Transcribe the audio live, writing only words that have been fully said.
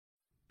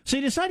So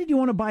you decided you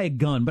want to buy a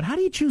gun, but how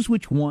do you choose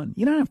which one?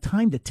 You don't have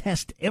time to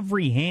test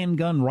every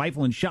handgun,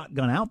 rifle, and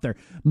shotgun out there.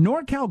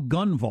 NorCal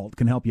Gun Vault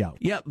can help you out.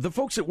 Yeah, the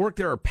folks that work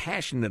there are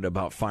passionate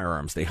about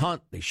firearms. They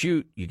hunt, they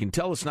shoot. You can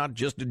tell it's not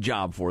just a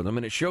job for them,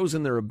 and it shows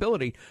in their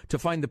ability to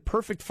find the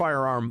perfect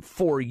firearm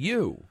for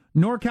you.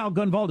 NorCal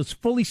Gun Vault is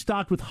fully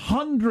stocked with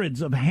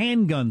hundreds of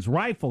handguns,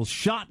 rifles,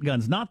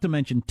 shotguns, not to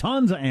mention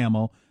tons of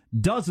ammo,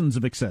 dozens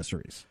of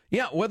accessories.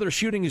 Yeah, whether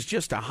shooting is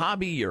just a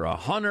hobby, you're a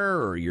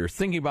hunter, or you're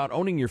thinking about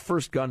owning your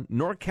first gun,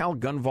 NorCal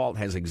Gun Vault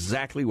has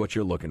exactly what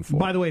you're looking for.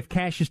 By the way, if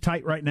cash is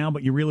tight right now,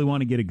 but you really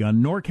want to get a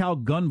gun,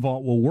 NorCal Gun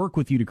Vault will work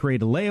with you to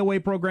create a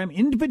layaway program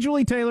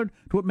individually tailored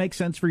to what makes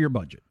sense for your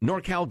budget.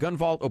 NorCal Gun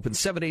Vault opens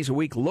 7 days a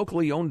week,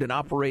 locally owned and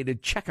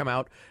operated. Check them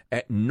out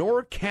at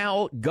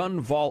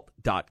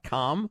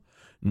NorCalGunVault.com.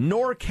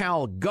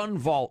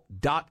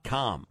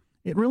 NorCalGunVault.com.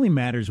 It really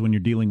matters when you're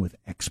dealing with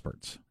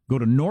experts. Go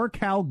to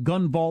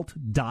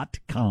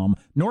NorCalGunVault.com,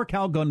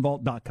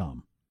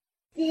 NorCalGunVault.com.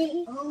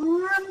 The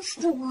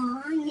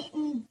Armstrong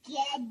and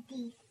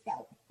Getty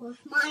show with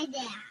my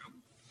dad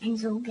and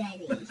Joe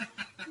Getty. And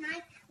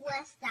I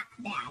press that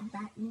bad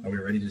button. Are we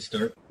ready to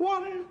start?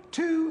 1,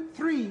 2,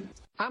 3.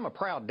 I'm a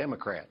proud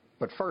Democrat,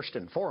 but first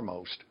and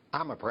foremost,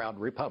 I'm a proud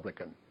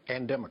Republican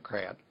and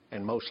Democrat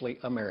and mostly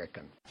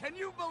American. Can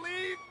you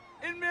believe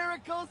in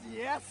miracles?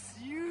 Yes,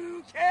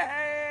 you can.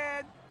 Why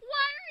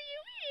are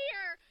you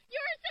here?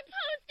 You're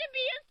supposed to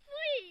be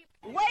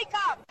asleep. Wake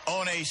up!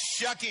 On a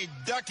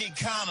shucky-ducky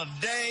kind of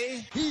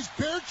day. He's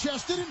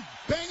bare-chested and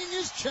banging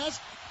his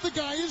chest. The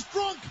guy is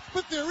drunk,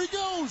 but there he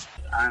goes.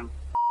 I'm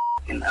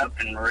up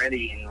and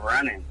ready and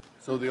running.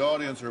 So the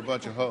audience are a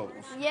bunch of hoes.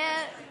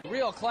 Yeah.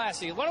 Real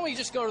classy. Why don't we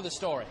just go to the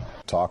story?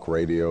 Talk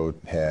radio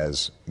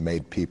has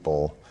made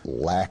people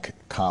lack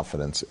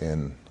confidence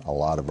in a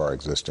lot of our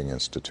existing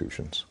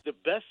institutions. The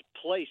best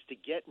place to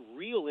get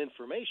real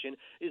information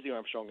is the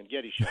Armstrong and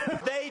Getty Show.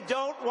 They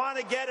don't want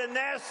to get a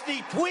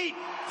nasty tweet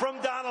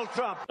from Donald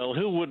Trump. Well,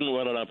 who wouldn't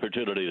want an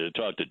opportunity to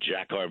talk to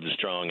Jack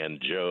Armstrong and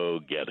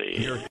Joe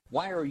Getty?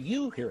 Why are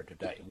you here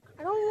today?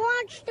 I don't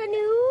watch the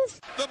news.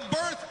 The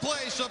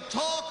birthplace of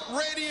talk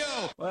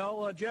radio.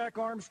 Well, Jack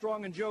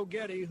Armstrong and Joe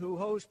Getty, who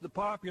host the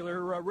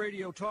popular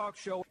radio talk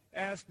show,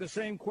 asked the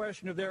same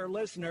question of their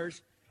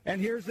listeners, and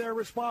here's their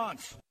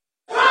response.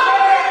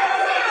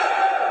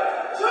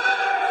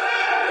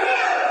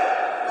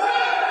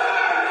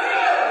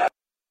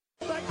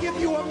 Give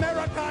you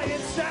America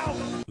itself.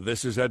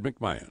 This is Ed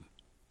McMahon.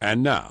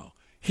 And now,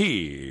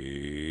 here's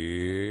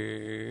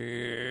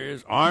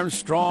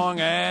Armstrong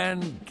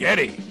and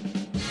Getty.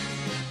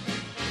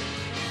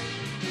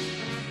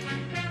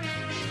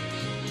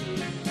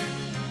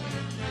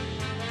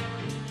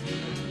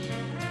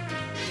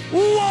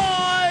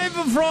 Live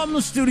from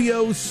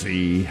Studio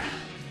C.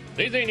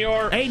 Si,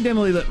 senor. A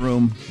dimly lit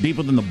room deep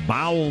within the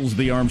bowels of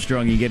the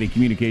Armstrong and Getty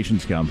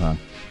Communications compound.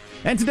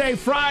 And today,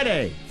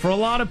 Friday, for a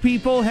lot of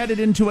people, headed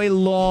into a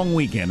long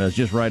weekend. I was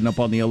just riding up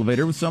on the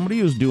elevator with somebody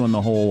who's doing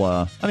the whole,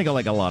 I think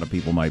like a lot of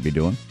people might be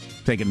doing,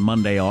 taking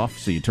Monday off,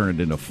 so you turn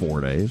it into 4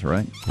 days,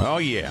 right? Oh,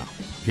 yeah.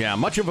 Yeah,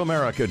 much of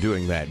America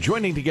doing that.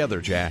 Joining together,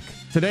 Jack.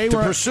 Today to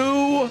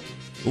pursue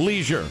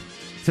leisure.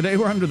 Today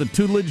we're under the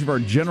tutelage of our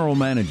general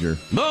manager.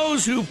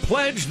 Those who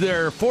pledged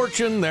their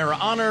fortune, their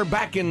honor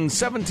back in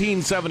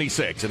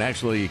 1776, and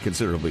actually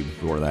considerably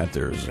before that,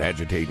 there's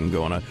agitating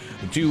going on,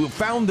 to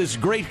found this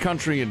great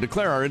country and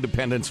declare our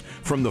independence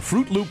from the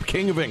Fruit Loop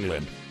King of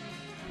England,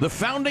 the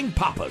founding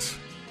papas.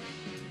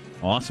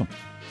 Awesome.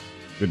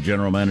 Good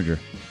general manager.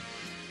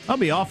 I'll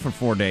be off for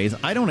 4 days.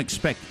 I don't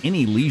expect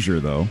any leisure,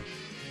 though.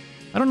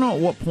 I don't know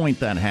at what point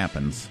that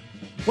happens.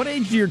 What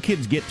age do your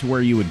kids get to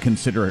where you would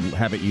consider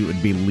you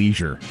would be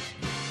leisure?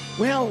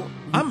 Well,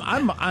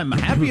 I'm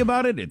happy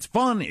about it. It's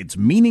fun. It's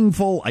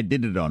meaningful. I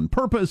did it on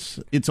purpose.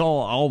 It's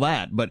all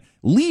that. But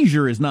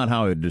leisure is not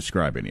how I would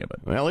describe any of it.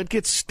 Well, it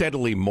gets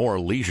steadily more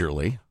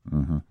leisurely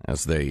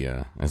as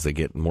they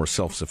get more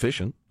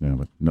self-sufficient. Yeah,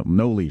 but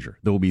no leisure.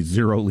 There will be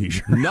zero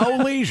leisure. No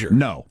leisure.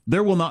 No,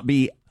 there will not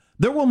be.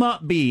 There will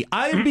not be.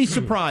 I'd be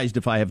surprised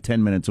if I have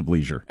 10 minutes of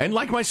leisure. And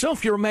like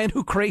myself, you're a man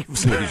who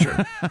craves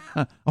leisure.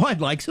 Oh, I'd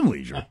like some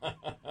leisure.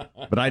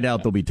 But I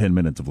doubt there'll be 10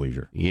 minutes of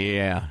leisure.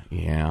 Yeah.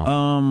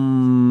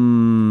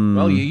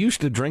 Well, you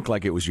used to drink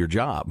like it was your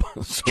job.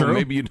 So True.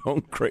 Maybe you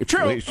don't crave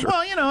leisure.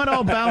 Well, it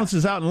all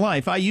balances out in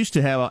life. I used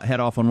to head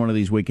off on one of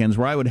these weekends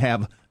where I wouldn't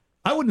have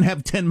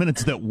 10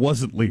 minutes that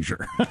wasn't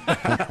leisure.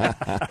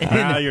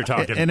 Now you're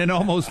talking. In an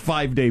almost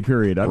 5-day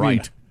period. I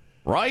mean,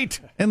 Right.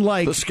 And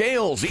like the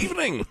scales,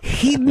 evening.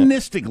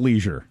 Hedonistic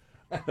leisure.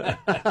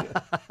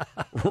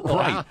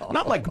 Right.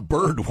 Not like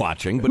bird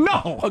watching, but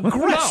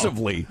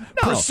aggressively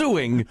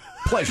pursuing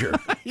pleasure.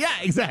 Yeah,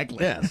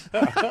 exactly. Yes.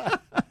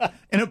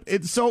 And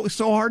it's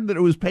so hard that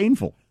it was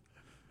painful.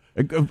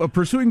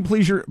 Pursuing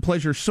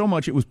pleasure so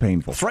much it was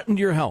painful. Threatened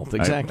your health.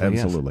 Exactly.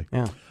 Absolutely.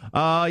 Yes.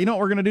 Yeah. You know what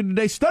we're going to do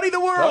today? Study the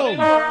world. Study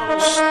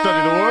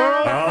the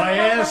world. Oh,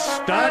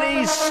 yes.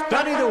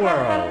 Study the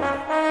world.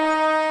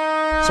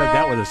 Said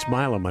that with a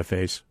smile on my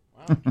face.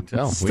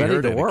 Study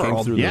the world. It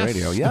came through the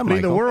radio. Yeah,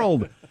 Study the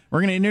world. We're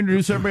going to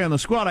introduce everybody on the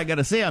squad. I got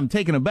to say, I'm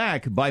taken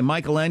aback by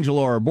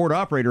Michelangelo, our board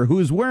operator, who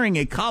is wearing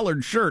a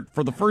collared shirt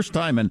for the first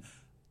time in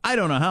I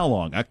don't know how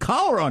long. A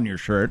collar on your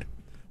shirt?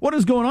 What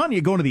is going on?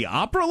 You going to the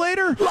opera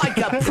later? Like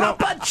a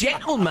proper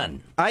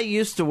gentleman. I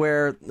used to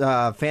wear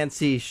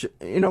fancy,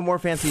 more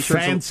fancy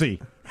shirts.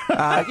 Fancy.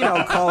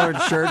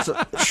 Collared shirts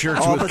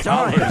all with the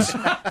time. collars.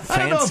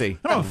 Fancy.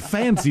 I don't know if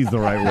fancy's the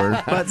right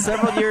word. But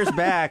several years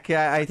back,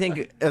 I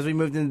think as we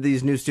moved into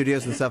these new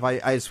studios and stuff,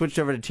 I switched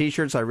over to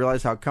T-shirts. I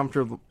realized how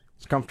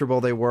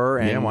comfortable they were.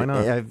 And yeah, why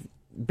not? I've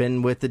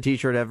been with the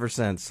T-shirt ever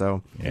since.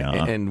 So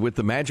yeah. And with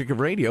the magic of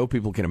radio,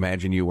 people can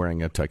imagine you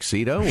wearing a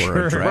tuxedo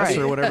or a dress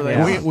or whatever they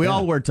want. We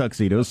all wear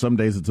tuxedos. Some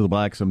days it's the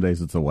black, some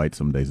days it's the white,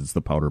 some days it's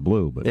the powder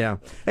blue. But yeah.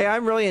 Hey,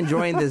 I'm really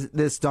enjoying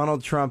this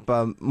Donald Trump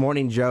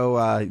Morning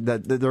Joe.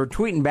 They're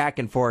tweeting back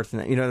and forth.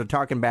 They're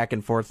talking back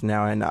and forth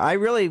now. And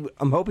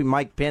I'm hoping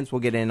Mike Pence will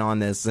get in on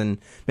this and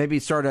maybe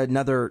start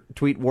another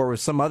tweet war with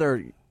some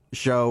other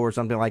show or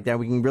something like that.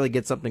 We can really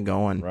get something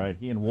going. Right.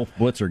 He and Wolf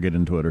Blitzer get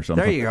into it or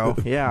something. There you go.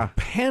 Yeah.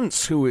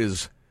 Pence, who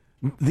is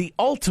the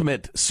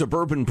ultimate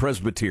suburban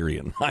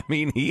Presbyterian. I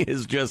mean,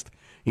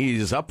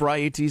 he's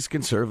upright, he's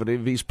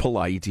conservative, he's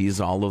polite,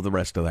 he's all of the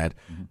rest of that.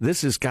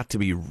 This has got to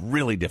be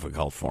really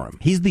difficult for him.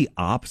 He's the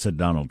opposite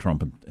Donald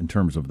Trump in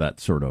terms of that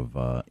sort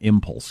of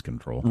impulse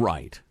control.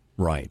 Right.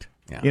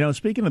 Yeah.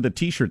 Speaking of the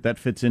T-shirt, that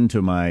fits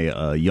into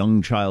my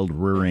young child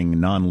rearing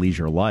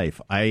non-leisure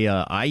life.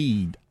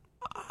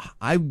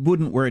 I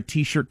wouldn't wear a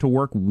T-shirt to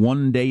work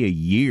one day a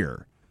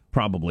year,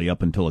 probably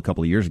up until a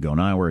couple of years ago.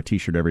 Now I wear a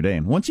T-shirt every day,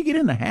 and once you get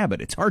in the habit,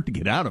 it's hard to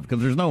get out of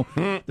because there's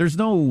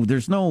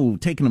no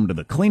taking them to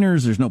the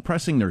cleaners. There's no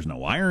pressing. There's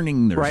no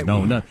ironing. There's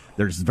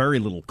there's very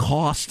little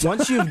cost.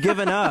 Once you've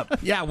given up,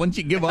 yeah. Once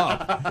you give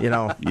up,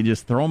 you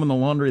just throw them in the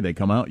laundry. They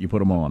come out. You put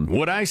them on.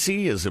 What I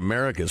see is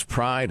America's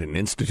pride and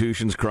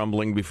institutions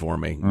crumbling before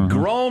me.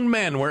 Grown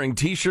men wearing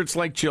T-shirts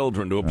like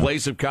children to a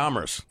place of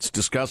commerce. It's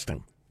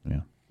disgusting.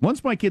 Yeah.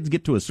 Once my kids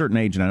get to a certain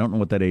age, and I don't know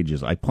what that age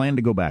is, I plan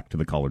to go back to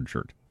the collared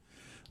shirt.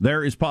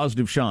 There is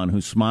Positive Sean,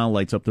 whose smile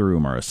lights up the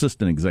room, our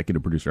assistant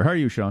executive producer. How are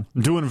you, Sean?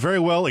 Doing very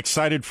well.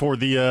 Excited for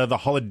the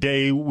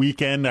holiday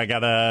weekend. I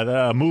got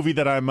a movie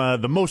that I'm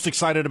the most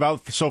excited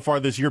about so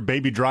far this year,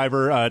 Baby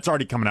Driver. It's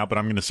already coming out, but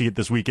I'm going to see it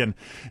this weekend.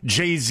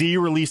 Jay-Z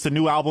released a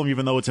new album,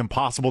 even though it's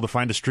impossible to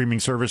find a streaming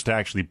service to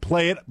actually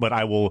play it, but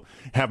I will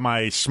have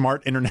my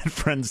smart internet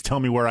friends tell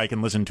me where I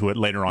can listen to it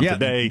later on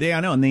today. Yeah, I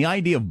know. And the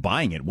idea of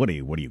buying it, what are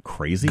you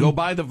crazy? Go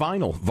buy the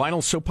vinyl.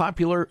 Vinyl's so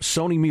popular,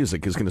 Sony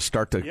Music is going to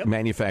start to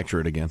manufacture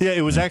it again. Yeah,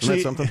 it was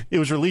it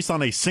was released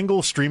on a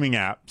single streaming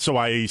app, so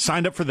I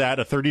signed up for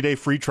that, a 30-day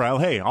free trial.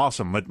 Hey,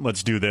 awesome,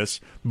 let's do this.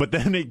 But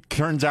then it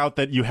turns out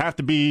that you have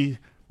to be,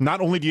 not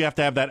only do you have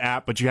to have that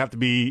app, but you have to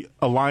be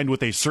aligned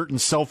with a certain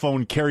cell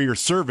phone carrier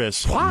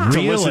service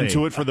to listen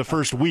to it for the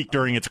first week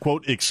during its,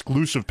 quote,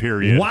 exclusive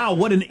period. Wow,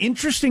 what an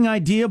interesting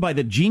idea by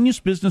the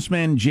genius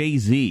businessman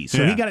Jay-Z.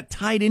 So he got it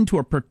tied into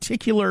a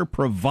particular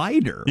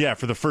provider. Yeah,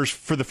 for the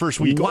first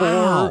week.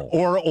 Wow.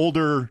 Or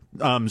older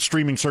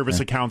streaming service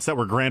accounts that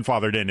were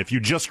grandfathered in. If you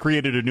just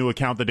created a new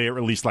account the day it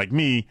released like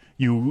me,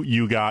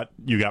 you got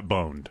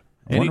boned.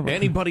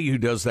 Anybody who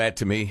does that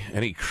to me,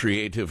 any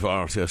creative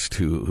artist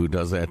who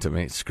does that to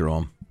me, screw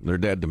them. They're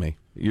dead to me.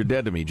 You're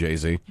dead to me,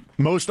 Jay-Z.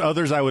 Most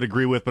others I would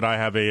agree with, but I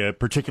have a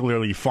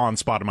particularly fond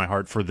spot in my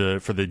heart for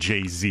the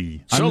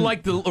Jay-Z. So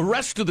like the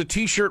rest of the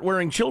T-shirt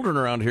wearing children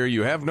around here,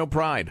 you have no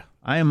pride.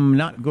 I am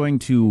not going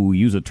to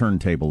use a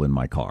turntable in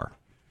my car.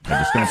 I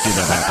just don't see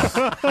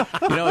that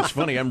happen. It's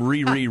funny. I'm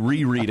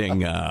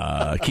rereading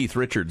Keith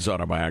Richards'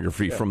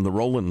 autobiography from the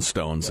Rolling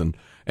Stones, and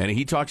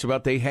he talks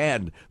about they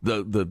had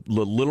the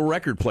little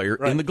record player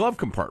in the glove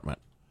compartment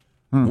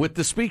with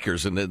the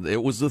speakers, and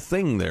it was the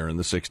thing there in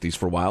the 60s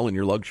for a while in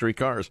your luxury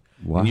cars.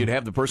 Wow. And you'd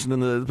have the person in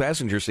the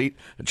passenger seat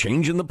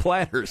changing the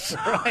platters,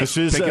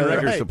 picking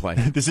records to play.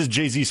 This is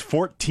Jay-Z's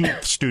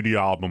 14th studio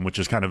album, which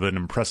is kind of an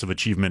impressive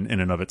achievement in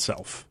and of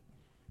itself.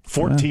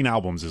 14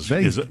 albums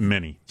is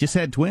many. Just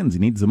had twins. He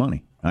needs the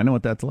money. I know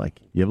what that's like.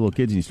 You have little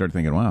kids and you start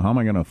thinking, wow, how am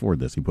I going to afford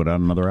this? He put out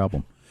another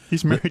album.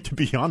 He's married to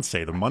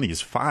Beyonce. The money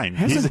is fine.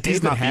 Hasn't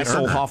David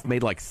Hasselhoff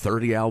made like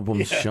 30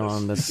 albums,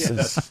 Sean?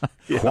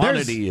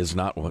 Quantity is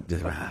not what...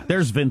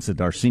 There's Vincent,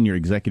 our senior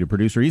executive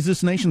producer. He's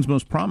this nation's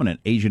most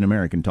prominent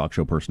Asian-American talk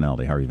show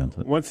personality. How are you,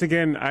 Vincent? Once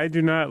again, I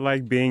do not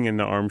like being in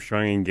the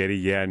Armstrong and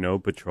Getty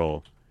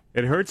patrol.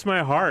 It hurts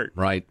my heart.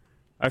 Right.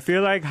 I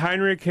feel like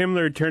Heinrich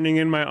Himmler turning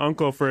in my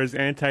uncle for his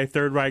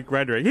anti-Third Reich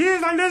rhetoric. He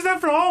is under the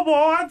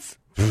floorboards!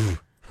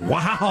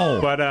 Wow.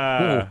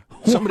 But,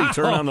 somebody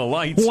turn on the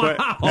lights.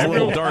 Wow. It's a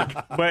little dark.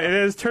 But it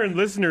has turned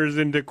listeners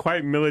into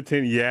quite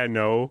militant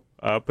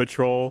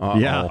patrol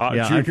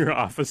junior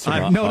officer.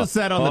 I've noticed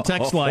that on the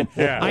text line.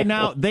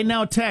 Yeah. They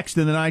now text,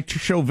 and then I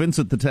show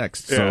Vincent the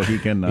text so he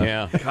can.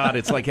 God,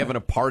 it's like having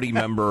a party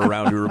member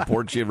around who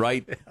reports you,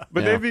 right?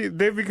 But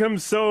they've become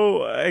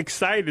so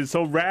excited,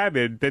 so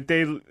rabid that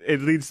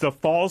it leads to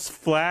false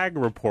flag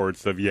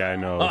reports of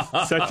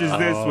such as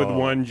this with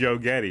one Joe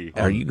Getty.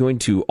 Are you going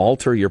to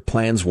alter your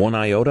plans one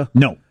iota?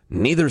 No.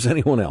 Neither's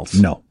anyone else.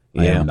 No,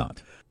 I am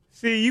not.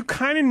 See, you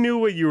kind of knew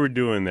what you were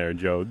doing there,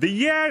 Joe.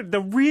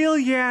 The real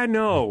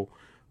no.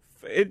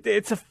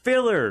 It's a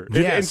filler.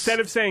 Yes. Instead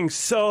of saying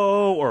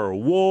so or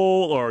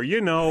wool or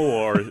Maybe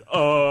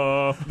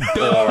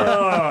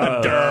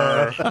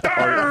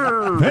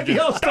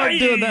I'll start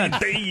doing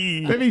that.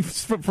 Maybe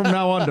from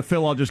now on to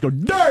Phil, I'll just go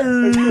I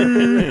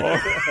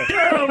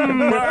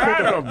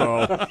don't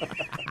know.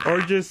 Or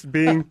just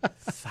being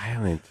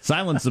silent.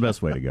 Silent's the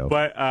best way to go.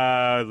 But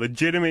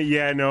legitimate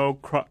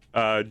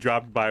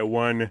dropped by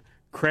one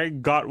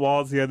Craig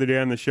Gottwalds the other day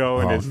on the show,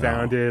 and it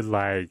sounded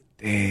like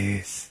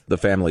this. The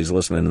families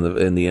listening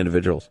in the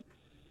individuals.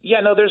 Yeah,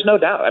 no, there's no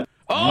doubt.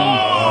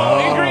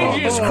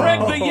 Egregious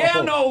Craig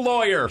the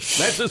lawyer.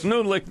 That's his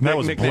new nickname. That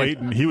was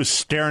blatant. He was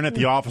staring at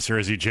the officer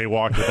as he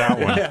jaywalked with that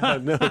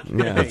one.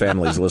 The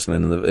families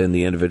listening in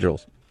the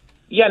individuals.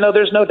 Yeah, no,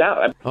 there's no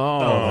doubt.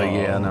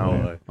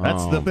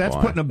 That's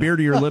putting a beer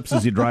to your lips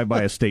as you drive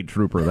by a state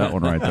trooper. That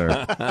one right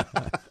there.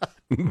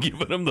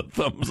 Giving him the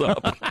thumbs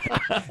up.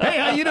 Hey,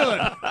 how you doing?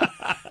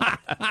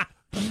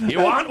 You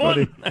want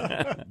one?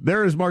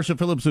 There is Marshall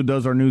Phillips, who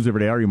does our news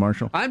every day. How are you,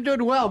 Marshall? I'm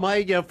doing well.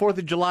 My 4th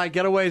of July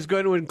getaway is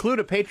going to include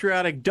a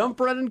patriotic dump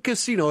run and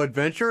casino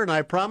adventure, and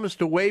I promise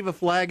to wave a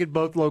flag at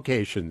both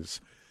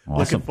locations. Awesome.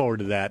 Looking forward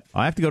to that.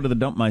 I have to go to the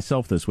dump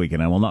myself this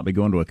weekend. I will not be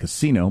going to a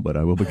casino, but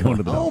I will be going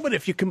to the dump. Oh, but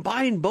if you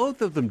combine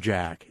both of them,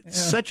 Jack, it's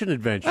such an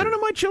adventure. I don't know.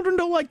 My children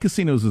don't like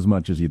casinos as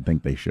much as you'd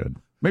think they should.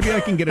 Maybe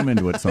I can get them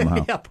into it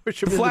somehow.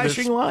 Push them into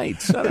flashing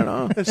lights. I don't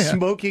know. A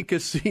smoky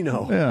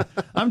casino. Yeah.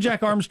 I'm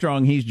Jack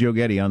Armstrong. He's Joe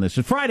Getty on this.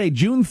 It's Friday,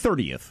 June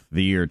 30th,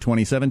 the year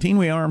 2017.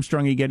 We are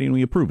Armstrong and Getty, and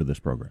we approve of this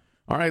program.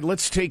 All right,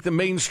 let's take the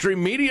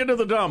mainstream media to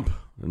the dump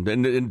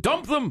and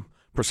dump them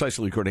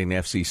precisely according to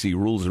FCC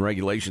rules and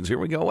regulations. Here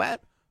we go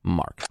at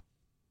Mark.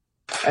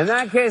 In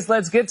that case,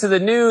 let's get to the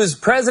news.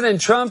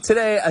 President Trump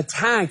today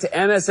attacked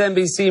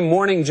MSNBC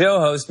Morning Joe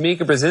host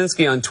Mika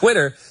Brzezinski on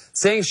Twitter,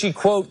 saying she,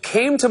 quote,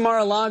 came to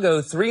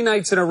Mar-a-Lago 3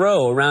 nights in a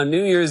row around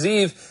New Year's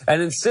Eve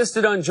and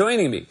insisted on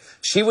joining me.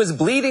 She was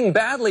bleeding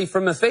badly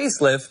from a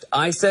facelift.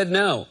 I said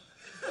no.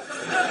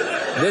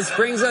 This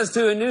brings us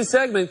to a new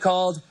segment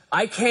called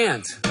I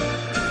Can't.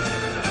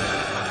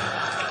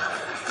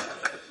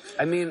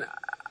 I mean...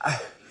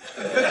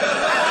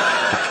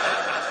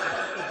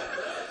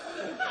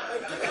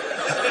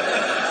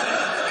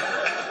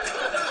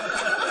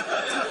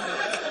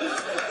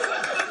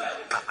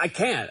 I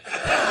can't.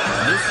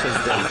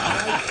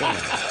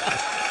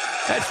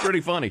 That's pretty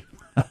funny.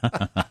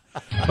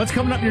 What's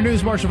coming up in your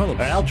news, Marshall Phillips?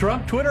 Well,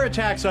 Trump Twitter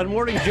attacks on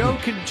Morning Joe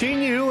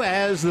continue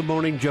as the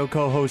Morning Joe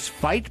co-hosts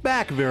fight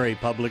back very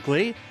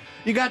publicly.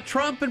 You got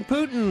Trump and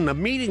Putin. A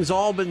meeting's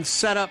all been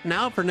set up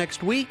now for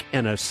next week,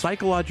 and a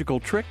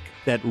psychological trick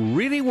that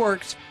really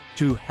works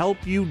to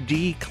help you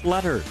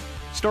declutter.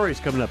 Stories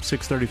coming up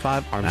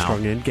 6:35.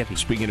 Armstrong and Getty.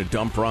 Speaking of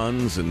dump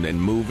runs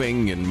and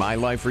moving in my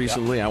life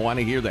recently, I want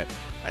to hear that.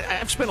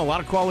 I've spent a lot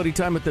of quality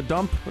time at the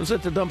dump. I was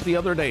at the dump the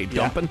other day,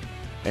 dumping.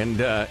 And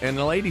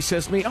the lady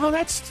says to me, "Oh,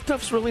 that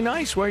stuff's really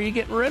nice. Why are you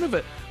getting rid of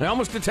it?" I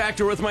almost attacked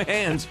her with my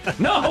hands.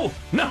 No,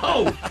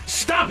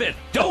 stop it.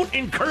 Don't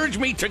encourage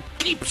me to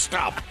keep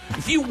stuff.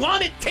 If you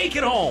want it, take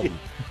it home.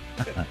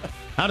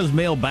 How does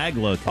mail bag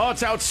look? Oh,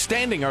 it's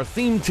outstanding. Our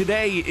theme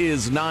today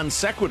is non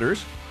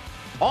sequiturs.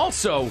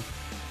 Also,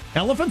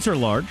 elephants are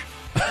large.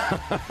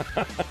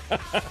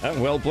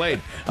 Well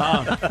played.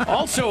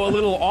 Also, a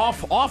little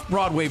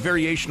off-Broadway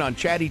variation on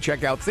chatty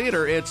checkout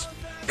theater. It's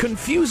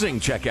confusing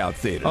checkout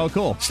theater. Oh,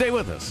 cool. Stay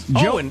with us.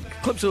 Joe, and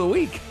clips of the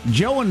week.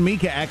 Joe and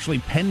Mika actually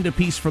penned a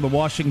piece for the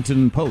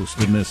Washington Post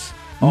in this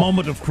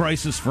moment of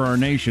crisis for our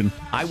nation.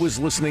 I was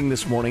listening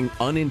this morning,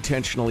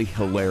 unintentionally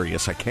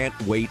hilarious. I can't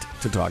wait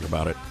to talk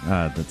about it.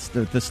 That's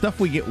the stuff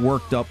we get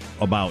worked up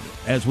about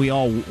as we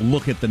all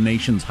look at the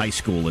nation's high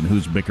school and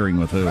who's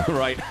bickering with who.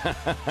 Right.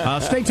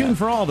 Stay tuned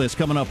for all this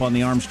coming up on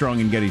the Armstrong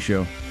and Getty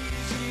Show.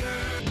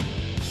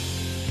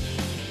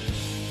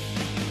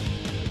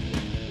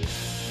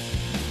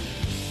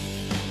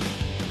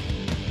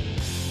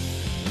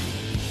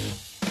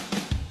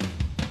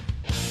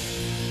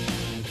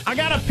 I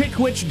gotta pick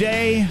which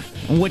day,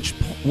 which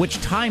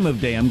time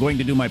of day I'm going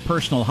to do my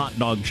personal hot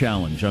dog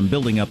challenge. I'm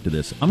building up to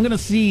this. I'm going to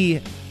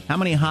see how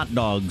many hot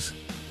dogs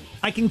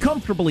I can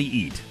comfortably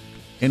eat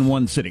in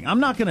one sitting. I'm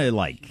not going to,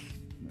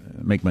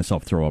 make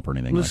myself throw up or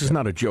anything This is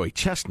not a Joey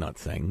Chestnut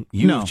thing.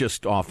 You've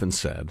just often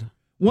said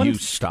you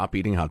stop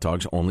eating hot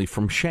dogs only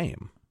from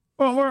shame.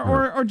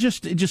 Or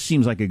just, it just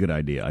seems like a good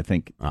idea. I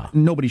think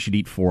nobody should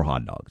eat 4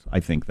 hot dogs. I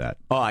think that.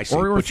 Oh, I see.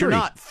 Or but you're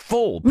not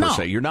full, per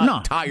se. You're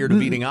not tired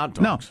of eating hot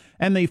dogs. No.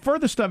 And the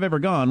furthest I've ever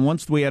gone,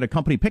 once we had a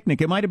company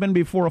picnic, it might have been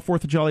before a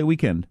 4th of July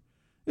weekend.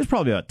 It was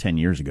probably about 10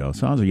 years ago,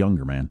 so I was a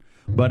younger man.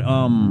 But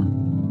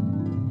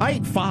I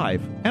ate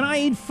 5, and I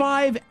ate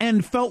 5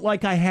 and felt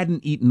like I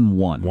hadn't eaten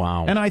 1.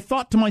 Wow. And I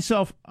thought to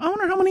myself, I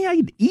wonder how many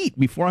I'd eat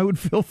before I would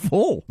feel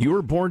full. You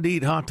were born to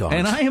eat hot dogs.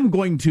 And I am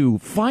going to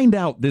find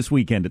out this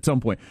weekend at some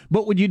point.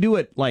 But would you do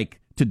it,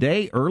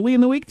 today, early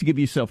in the week, to give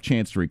yourself a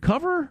chance to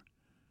recover?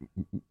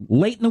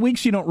 Late in the week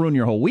so you don't ruin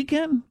your whole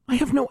weekend? I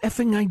have no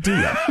effing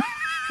idea.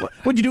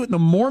 Would you do it in the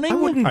morning? I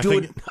wouldn't do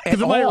it at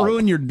because it might all.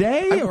 ruin your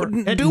day, I or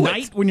wouldn't at do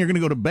night it. when you're going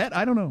to go to bed.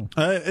 I don't know.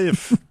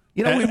 If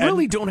we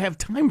really don't have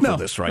time for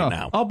this right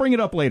now. I'll bring it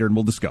up later and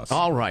we'll discuss.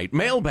 All right,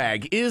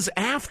 mailbag is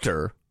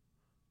after.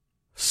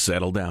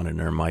 Settle down in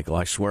there, Michael.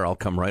 I swear I'll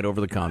come right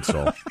over the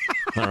console.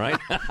 All right?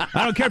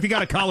 I don't care if you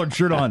got a collared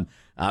shirt on.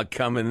 I'll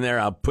come in there.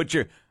 I'll put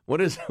your...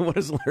 What does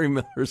Larry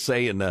Miller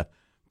say in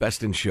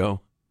Best in Show?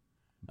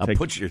 I'll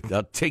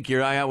take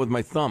your eye out with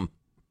my thumb.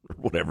 Or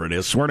whatever it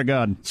is. Swear to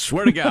God.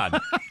 Swear to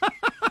God.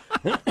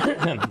 All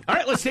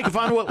right, let's take a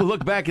final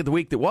look back at the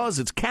week that was.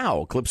 It's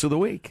Cow, Clips of the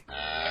Week.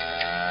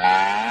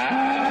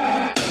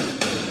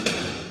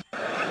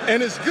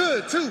 And it's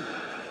good, too.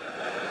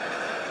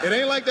 It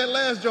ain't like that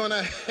last joint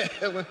I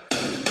had.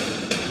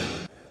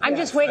 I'm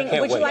just waiting.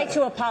 Would you like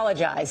to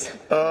apologize?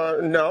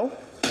 No.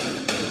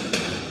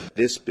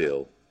 This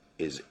bill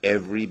is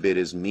every bit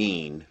as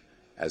mean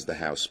as the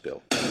House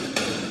bill.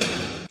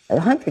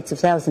 Hundreds of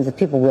thousands of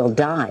people will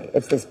die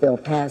if this bill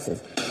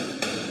passes.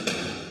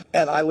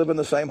 And I live in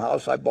the same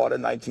house I bought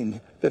in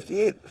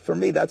 1958. For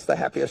me, that's the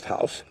happiest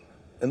house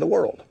in the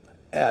world.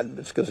 And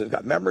it's because it's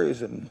got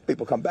memories and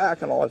people come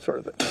back and all that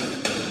sort of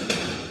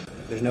thing.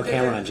 There's no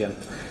camera on, Jim.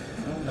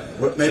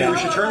 Well, maybe we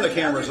should turn the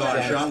cameras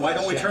on, Sean. Why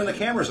don't we turn the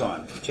cameras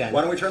on? Jen.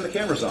 Why don't we turn the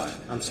cameras on?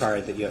 I'm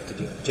sorry that you have to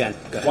do it. Jen,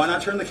 go ahead. Why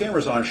not turn the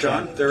cameras on,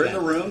 Sean? Jen. They're in the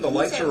room. The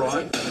lights are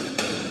on.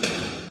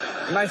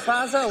 My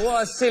father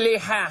wore a silly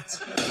hat.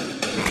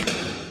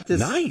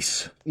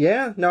 Nice.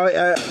 Yeah, no,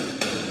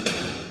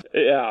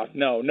 Yeah,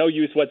 no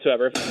use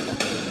whatsoever.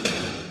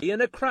 In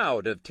a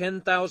crowd of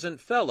 10,000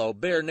 fellow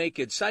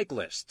bare-naked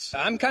cyclists.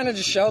 I'm kind of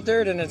just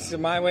sheltered, and it's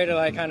my way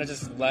to kind of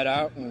just let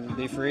out and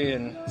be free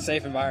in a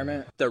safe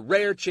environment. The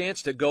rare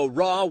chance to go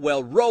raw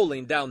while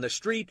rolling down the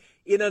street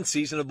in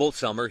unseasonable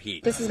summer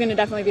heat. This is going to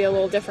definitely be a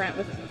little different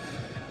with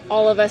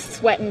all of us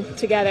sweating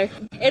together.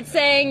 It's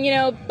saying,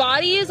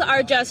 bodies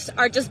are just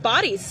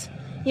bodies,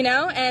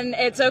 and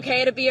it's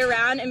okay to be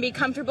around and be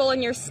comfortable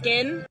in your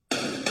skin.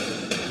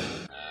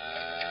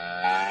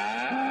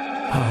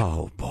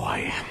 Oh,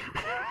 boy.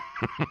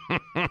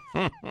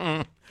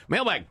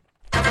 Mailbag.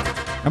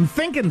 I'm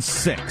thinking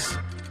 6.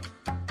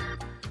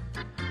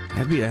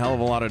 That'd be a hell of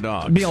a lot of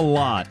dogs. Be a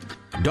lot.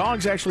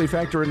 Dogs actually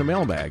factor into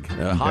mailbag.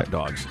 Hot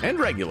dogs and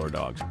regular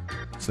dogs.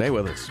 Stay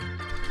with us.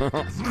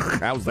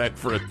 How's that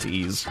for a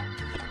tease?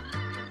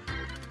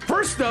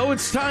 First, though,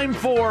 it's time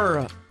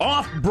for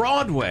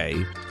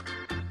Off-Broadway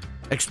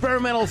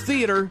experimental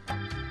theater,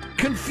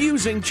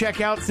 confusing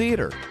checkout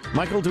theater.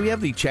 Michael, do we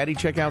have the chatty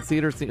checkout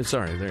theater?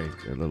 Sorry, there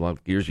you go.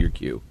 Here's your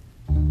cue.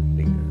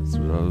 It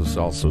was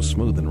all so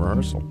smooth in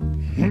rehearsal.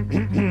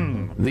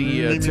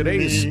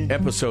 Today's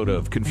episode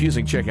of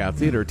Confusing Checkout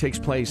Theater takes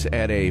place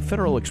at a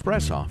Federal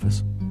Express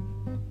office.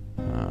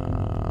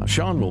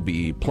 Sean will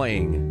be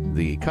playing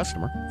the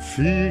customer.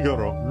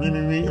 Figaro.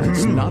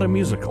 It's not a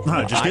musical.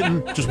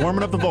 Just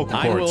warming up the vocal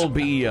cords. I will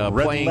be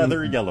red playing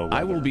leather, yellow leather.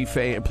 I will be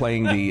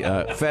playing the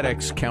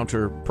FedEx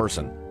counter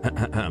person,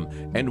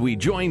 and we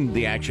join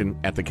the action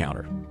at the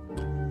counter.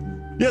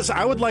 Yes,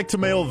 I would like to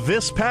mail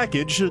this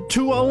package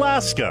to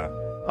Alaska.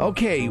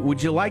 Okay,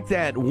 would you like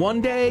that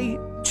 1 day,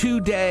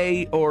 2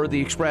 day, or the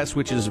express,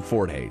 which is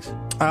 4 days?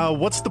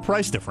 What's the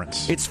price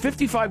difference? It's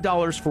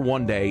 $55 for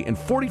 1 day and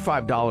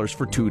 $45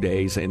 for 2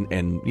 days, and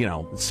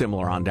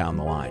similar on down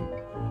the line.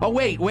 Oh,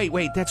 wait,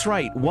 that's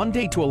right. 1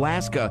 day to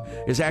Alaska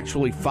is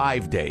actually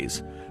 5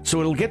 days, so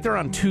it'll get there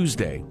on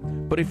Tuesday.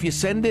 But if you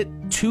send it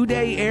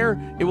 2-day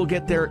air, it will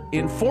get there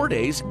in 4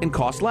 days and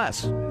cost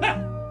less.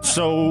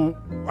 So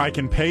I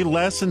can pay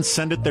less and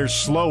send it there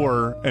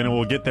slower, and it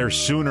will get there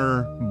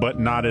sooner, but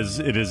not as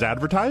it is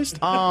advertised?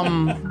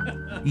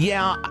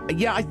 Yeah,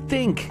 I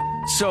think.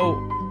 So,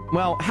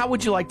 well, how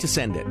would you like to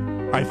send it?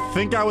 I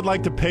think I would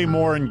like to pay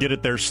more and get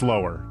it there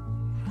slower.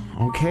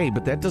 Okay,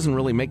 but that doesn't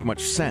really make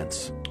much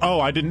sense. Oh,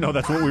 I didn't know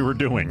that's what we were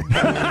doing.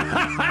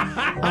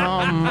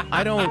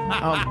 I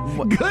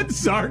don't... Good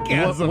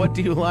sarcasm. What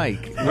do you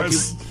like?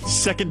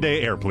 Second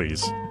day air,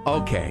 please.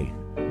 Okay.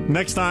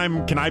 Next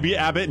time, can I be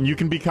Abbott and you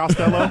can be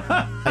Costello?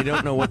 I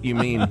don't know what you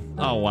mean.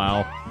 Oh,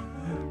 wow.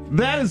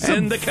 That is some,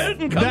 and the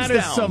curtain comes that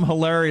is down. some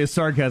hilarious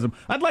sarcasm.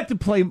 I'd like to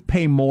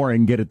pay more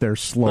and get it there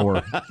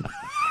slower.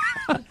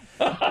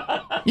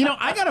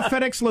 I got a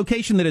FedEx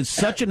location that is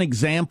such an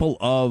example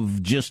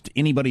of just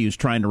anybody who's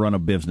trying to run a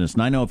business.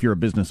 And I know if you're a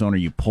business owner,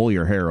 you pull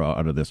your hair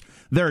out of this.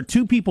 There are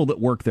 2 people that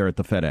work there at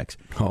the FedEx.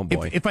 Oh,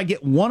 boy. If I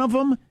get one of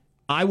them,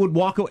 I would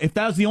walk away. If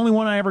that was the only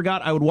one I ever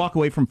got, I would walk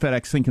away from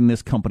FedEx thinking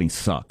this company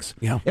sucks.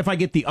 Yeah. If I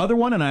get the other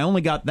one and I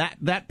only got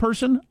that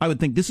person, I would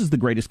think this is the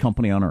greatest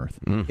company on earth.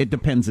 It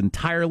depends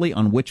entirely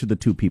on which of the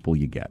 2 people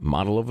you get.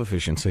 Model of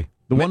efficiency.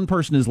 The one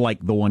person is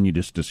like the one you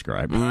just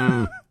described.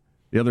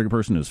 The other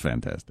person is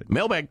fantastic.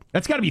 Mailbag.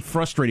 That's got to be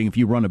frustrating if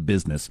you run a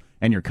business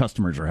and your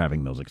customers are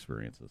having those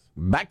experiences.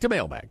 Back to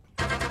mailbag.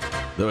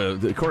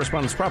 The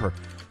correspondence proper.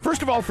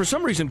 First of all, for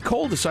some reason,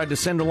 Cole decided to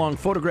send along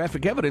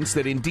photographic evidence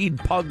that indeed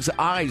Pug's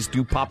eyes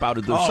do pop out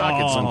of those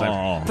sockets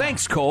sometimes.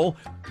 Thanks, Cole.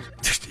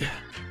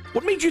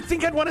 What made you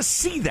think I'd want to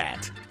see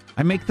that?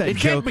 I make that It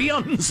joke. can't be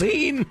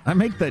unseen. I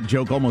make that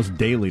joke almost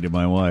daily to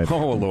my wife.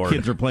 Oh, Lord.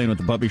 Kids are playing with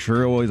the puppy.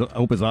 Sure, always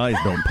hope his eyes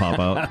don't pop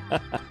out.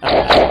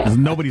 'Cause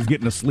nobody's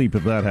getting to sleep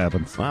if that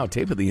happens. Wow,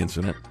 tape of the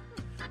incident.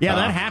 Yeah,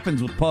 that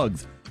happens with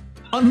pugs.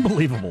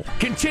 Unbelievable.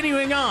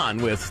 Continuing on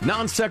with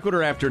non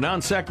sequitur after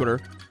non sequitur,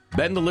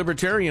 Ben the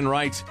Libertarian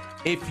writes,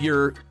 if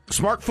your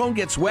smartphone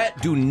gets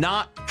wet, do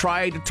not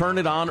try to turn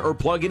it on or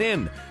plug it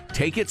in.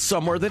 Take it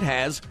somewhere that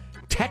has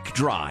Tech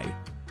Dry.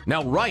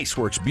 Now, rice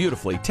works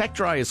beautifully. Tech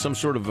Dry is some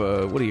sort of,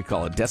 what do you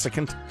call it,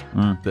 desiccant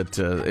that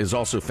is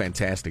also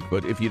fantastic.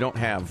 But if you don't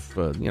have,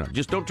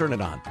 just don't turn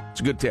it on.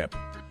 It's a good tip.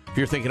 If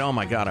you're thinking, oh,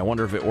 my God, I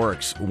wonder if it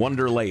works,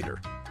 wonder later.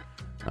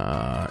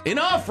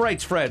 Enough,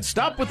 writes Fred.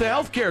 Stop with the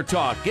healthcare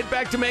talk. Get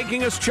back to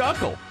making us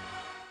chuckle.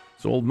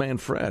 It's old man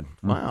Fred.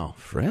 Wow,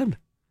 Fred.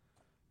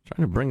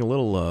 Trying to bring a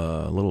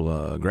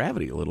little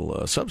gravity, a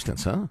little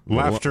substance, huh?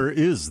 Laughter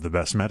is the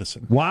best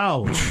medicine.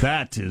 Wow,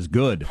 that is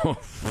good.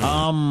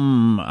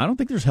 I don't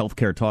think there's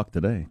healthcare talk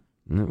today.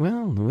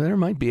 Well, there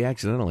might be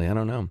accidentally. I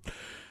don't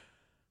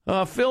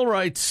know. Phil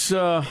writes,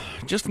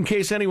 just in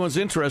case anyone's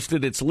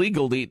interested, it's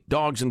legal to eat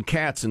dogs and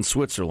cats in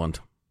Switzerland.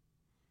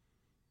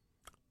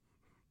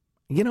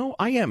 You know,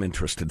 I am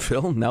interested,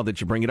 Phil, now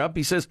that you bring it up.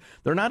 He says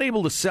they're not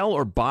able to sell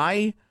or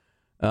buy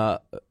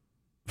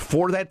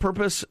for that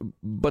purpose,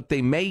 but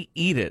they may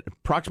eat it.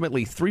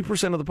 Approximately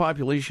 3% of the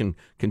population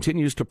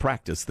continues to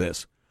practice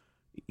this,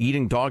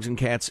 eating dogs and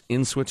cats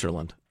in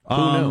Switzerland.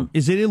 Who knew?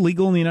 Is it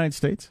illegal in the United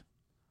States?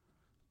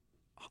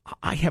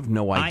 I have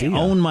no idea. I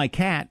own my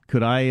cat.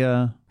 Could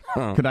I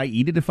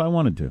eat it if I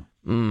wanted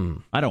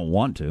to? I don't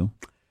want to.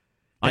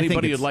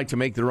 Anybody who'd like to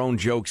make their own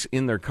jokes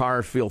in their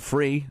car, feel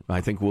free. I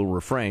think we'll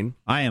refrain.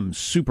 I am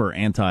super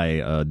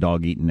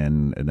anti-dog eating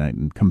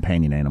and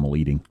companion animal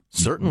eating.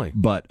 Certainly.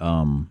 But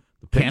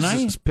can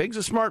I? Pig's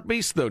a smart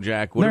beast, though,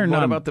 Jack. What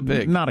about the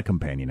pig? Not a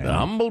companion animal. The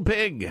humble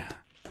pig.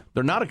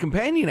 They're not a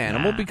companion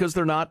animal because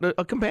they're not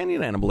a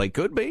companion animal. They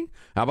could be.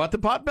 How about the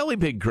potbelly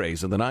pig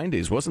craze of the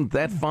 90s? Wasn't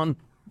that fun?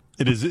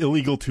 It is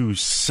illegal to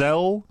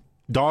sell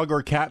dog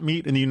or cat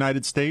meat in the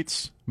United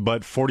States,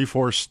 but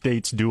 44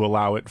 states do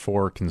allow it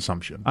for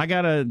consumption. I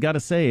gotta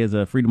say, as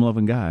a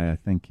freedom-loving guy, I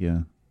think,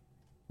 well,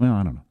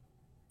 I don't know.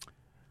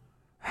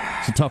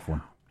 It's a tough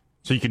one.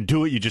 So you can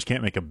do it, you just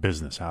can't make a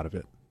business out of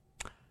it.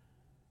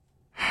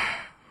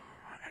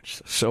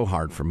 It's so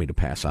hard for me to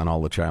pass on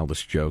all the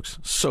childish jokes.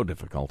 So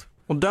difficult.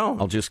 Well, don't.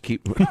 I'll just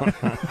keep...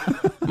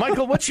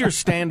 Michael, what's your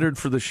standard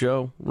for the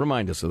show?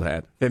 Remind us of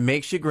that. If it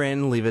makes you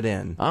grin, leave it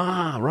in.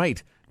 Ah,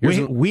 right.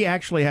 We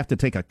actually have to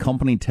take a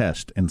company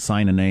test and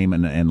sign a name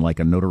and like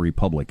a notary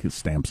public who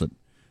stamps it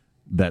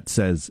that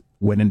says,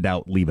 when in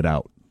doubt, leave it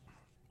out.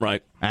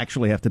 Right.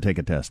 Actually have to take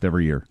a test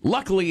every year.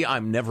 Luckily,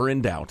 I'm never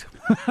in doubt.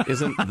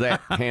 Isn't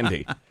that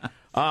handy?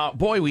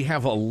 Boy, we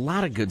have a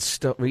lot of good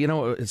stuff. You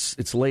know,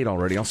 it's late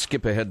already. I'll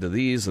skip ahead to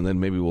these, and then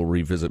maybe we'll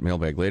revisit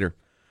mailbag later.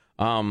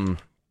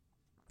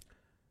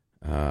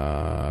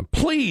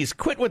 Please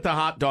quit with the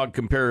hot dog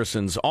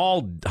comparisons.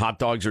 All hot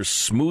dogs are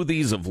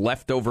smoothies of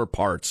leftover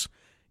parts.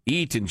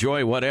 Eat,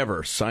 enjoy,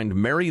 whatever. Signed,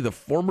 Mary, the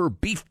former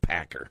beef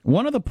packer.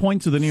 One of the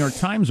points of the New York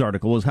Times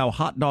article is how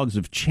hot dogs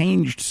have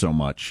changed so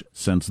much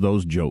since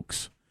those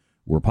jokes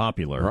were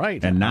popular.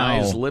 Right. And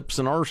now, eyes, lips,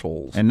 and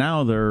arseholes. And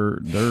now there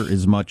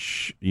is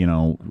much,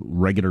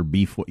 regular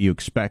beef what you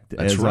expect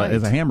as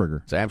a hamburger.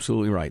 That's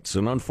absolutely right. It's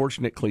an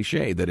unfortunate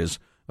cliche that has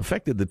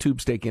affected the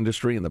tube steak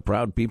industry and the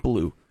proud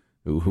people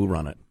who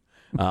run it.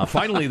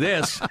 Finally,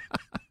 this.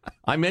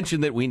 I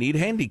mentioned that we need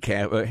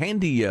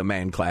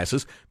handyman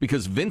classes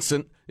because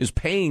Vincent is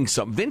paying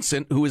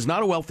Vincent, who is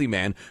not a wealthy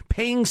man,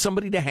 paying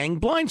somebody to hang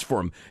blinds for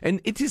him.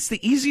 And it is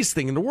the easiest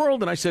thing in the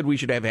world. And I said we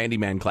should have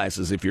handyman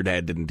classes if your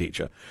dad didn't teach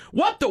you.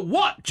 What the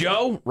what,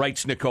 Joe?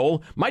 Writes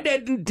Nicole. My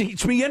dad didn't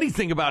teach me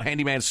anything about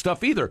handyman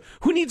stuff either.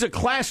 Who needs a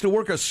class to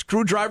work a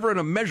screwdriver and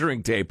a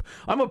measuring tape?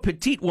 I'm a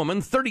petite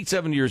woman,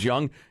 37 years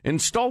young,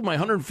 installed my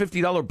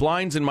 $150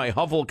 blinds in my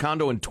hovel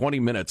condo in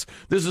 20 minutes.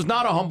 This is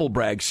not a humble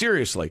brag.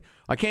 Seriously.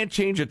 I can't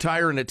change a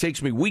tire, and it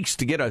takes me weeks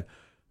to get a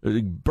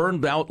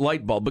burned-out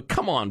light bulb. But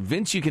come on,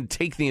 Vince, you can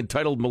take the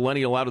entitled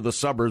millennial out of the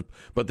suburbs,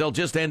 but they'll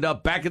just end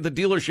up back at the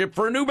dealership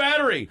for a new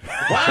battery.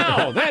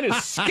 Wow, that is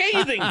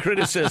scathing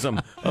criticism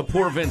of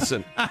poor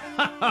Vincent.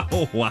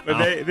 Oh, wow.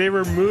 But they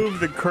removed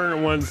the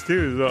current ones,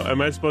 too. So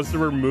am I supposed to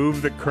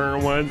remove the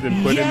current ones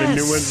and put in the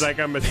new ones like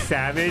I'm a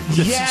savage?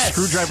 Yes.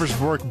 Screwdrivers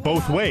work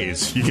both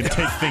ways. You can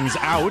take things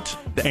out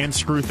and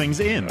screw things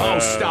in. Oh,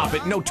 stop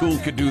it. No tool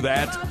could do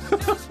that.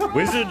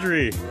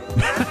 Wizardry.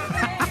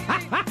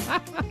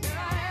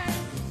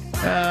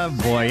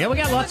 Boy. Yeah, we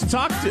got lots to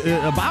talk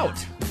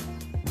about,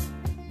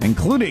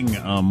 including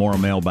more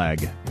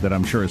mailbag that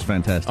I'm sure is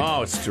fantastic.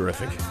 Oh, it's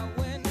terrific.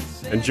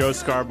 And Joe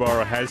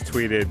Scarborough has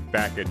tweeted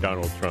back at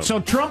Donald Trump.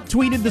 So Trump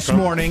tweeted this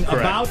morning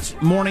about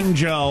Morning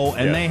Joe,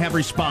 and they have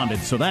responded.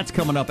 So that's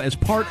coming up as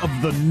part of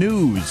the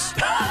news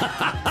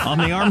on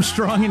the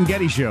Armstrong and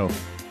Getty Show.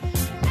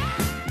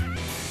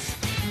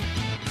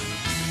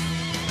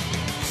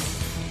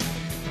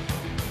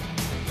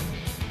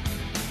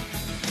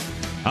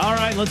 All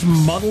right, let's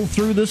muddle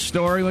through this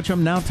story, which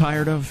I'm now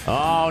tired of.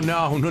 Oh,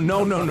 no.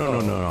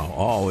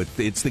 Oh,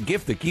 it's the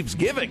gift that keeps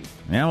giving.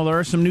 Yeah, well, there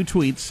are some new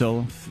tweets,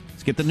 so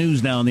let's get the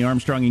news now on the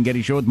Armstrong and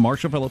Getty Show with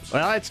Marshall Phillips.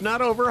 Well, it's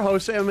not over.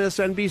 Host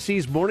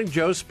MSNBC's Morning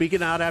Joe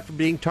speaking out after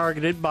being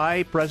targeted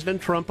by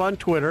President Trump on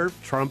Twitter.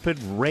 Trump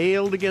had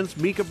railed against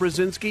Mika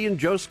Brzezinski and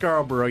Joe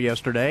Scarborough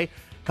yesterday,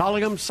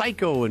 calling him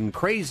psycho and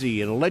crazy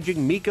and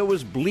alleging Mika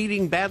was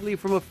bleeding badly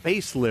from a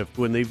facelift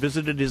when they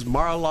visited his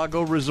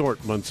Mar-a-Lago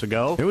resort months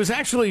ago. It was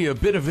actually a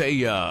bit of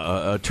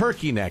a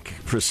turkey neck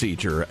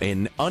procedure,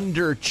 an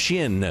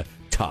under-chin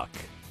tuck,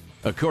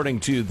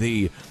 according to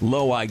the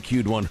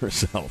low-IQ'd one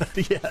herself.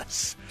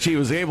 Yes. She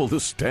was able to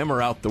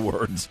stammer out the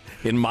words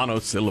in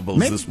monosyllables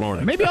this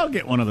morning. Maybe I'll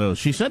get one of those.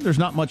 She said there's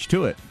not much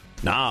to it.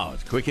 No,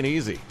 it's quick and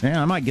easy.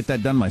 Yeah, I might get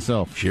that done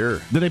myself. Sure.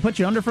 Do they put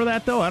you under for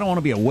that, though? I don't want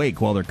to be awake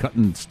while they're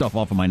cutting stuff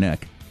off of my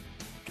neck.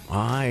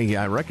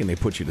 I reckon they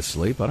put you to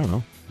sleep. I don't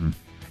know.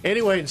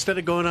 Anyway, instead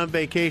of going on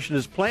vacation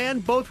as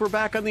planned, both were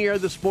back on the air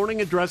this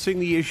morning addressing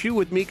the issue,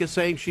 with Mika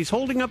saying she's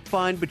holding up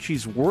fine, but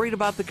she's worried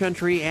about the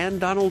country and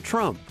Donald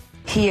Trump.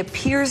 He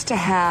appears to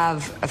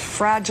have a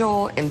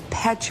fragile,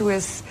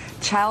 impetuous,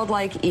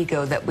 childlike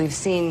ego that we've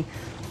seen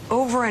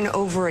over and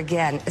over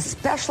again,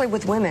 especially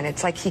with women.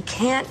 It's like he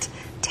can't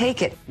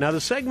take it. Now,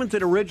 the segment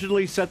that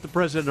originally set the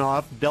president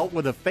off dealt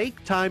with a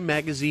fake Time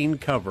magazine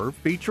cover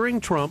featuring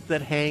Trump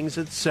that hangs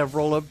at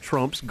several of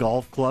Trump's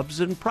golf clubs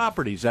and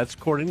properties. That's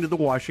according to the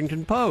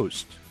Washington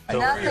Post.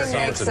 Nothing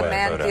makes a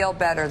man feel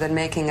better than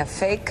making a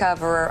fake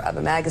cover of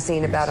a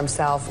magazine about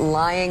himself,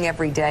 lying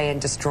every day and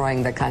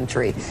destroying the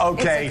country.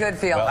 Okay. It's a good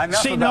feeling. Well,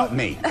 enough about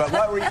me. But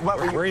what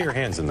were where are your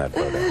hands in that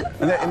photo?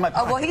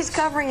 Well, he's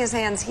covering his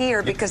hands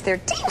here because they're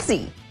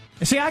teensy.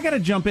 See, I got to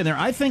jump in there.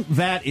 I think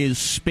that is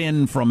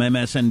spin from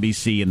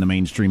MSNBC and the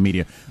mainstream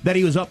media, that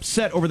he was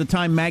upset over the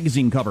Time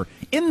magazine cover.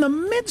 In the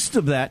midst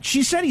of that,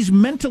 she said he's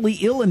mentally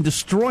ill and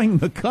destroying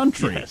the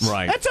country. Yes.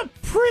 Right. That's a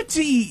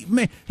pretty...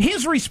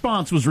 His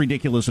response was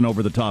ridiculous and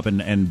over the top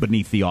and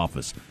beneath the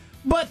office.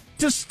 But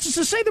to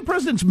say the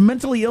president's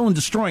mentally ill and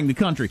destroying the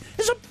country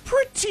is a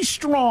pretty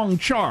strong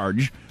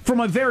charge from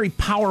a very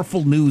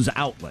powerful news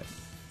outlet.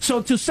 So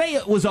to say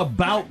it was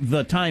about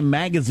the Time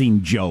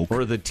magazine joke,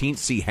 or the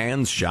teensy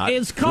hands shot,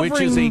 is covering,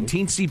 which is a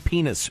teensy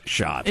penis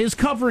shot, is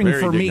covering very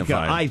for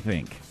dignified. Mika, I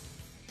think.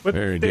 But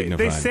very dignified.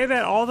 They say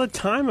that all the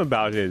time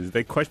about his.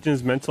 They question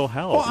his mental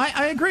health. Well,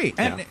 I agree.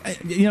 And,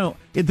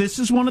 this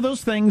is one of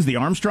those things, the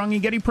Armstrong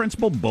and Getty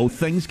principle, both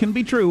things can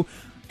be true.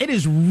 It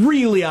is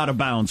really out of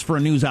bounds for a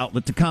news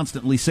outlet to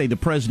constantly say the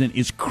president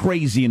is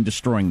crazy and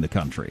destroying the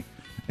country.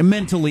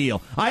 Mentally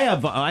ill. I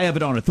have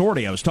it on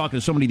authority. I was talking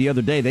to somebody the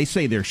other day. They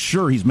say they're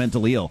sure he's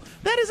mentally ill.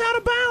 That is out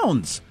of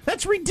bounds.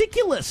 That's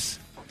ridiculous.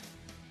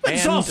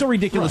 It's also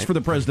ridiculous for the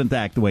president to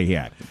act the way he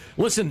acted.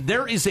 Listen,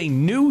 there is a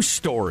new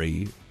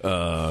story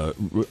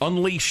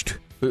unleashed,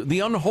 the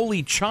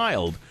unholy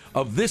child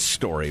of this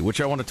story,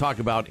 which I want to talk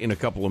about in a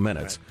couple of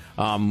minutes.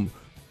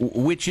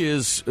 Which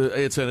is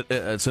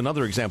it's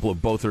another example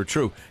of both are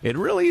true. It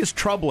really is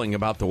troubling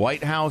about the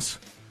White House.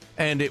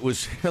 And it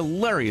was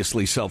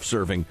hilariously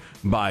self-serving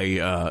by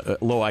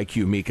low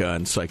IQ Mika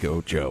and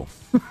Psycho Joe.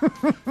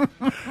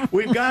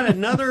 We've got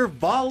another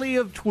volley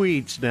of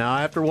tweets now.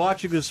 After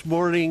watching this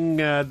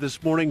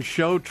morning's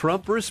show,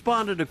 Trump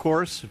responded, of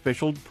course.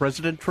 Official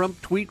President Trump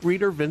tweet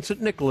reader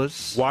Vincent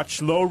Nicholas.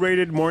 Watch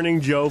low-rated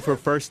Morning Joe for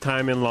first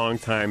time in long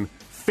time.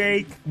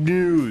 Fake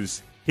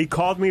news. He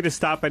called me to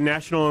stop a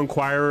National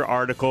Enquirer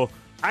article.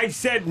 I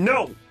said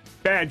no.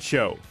 Bad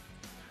show.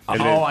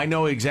 I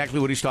know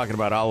exactly what he's talking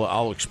about.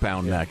 I'll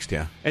expound next,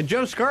 yeah. And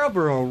Joe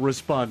Scarborough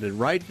responded,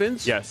 right,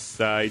 Vince? Yes,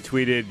 he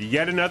tweeted,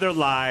 yet another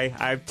lie.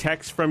 I have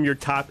texts from your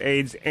top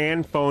aides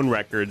and phone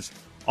records.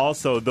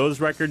 Also, those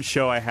records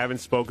show I haven't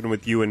spoken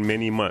with you in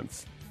many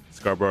months.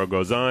 Scarborough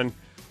goes on,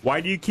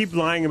 why do you keep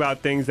lying about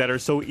things that are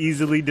so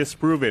easily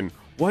disproven?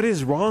 What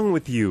is wrong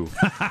with you?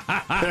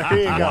 There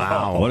you go.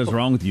 Wow. What is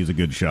wrong with you is a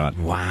good shot.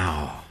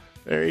 Wow.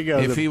 There you go.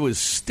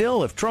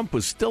 If Trump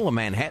was still a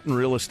Manhattan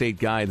real estate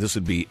guy, this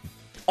would be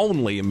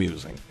only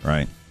amusing.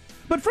 Right.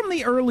 But from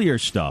the earlier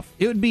stuff,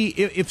 it would be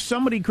if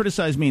somebody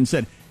criticized me and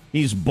said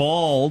he's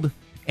bald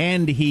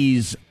and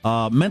he's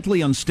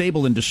mentally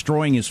unstable and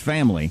destroying his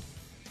family,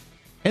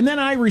 and then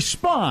I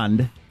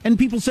respond and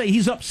people say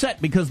he's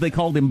upset because they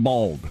called him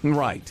bald.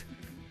 Right.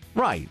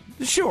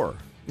 Sure.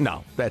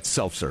 No, that's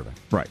self-serving.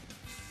 Right.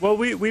 Well,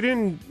 we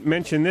didn't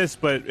mention this,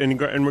 but in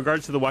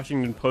regards to the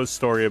Washington Post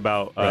story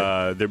about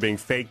there being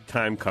fake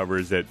time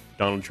covers at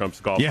Donald Trump's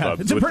golf club.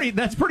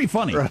 That's pretty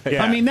funny. Right.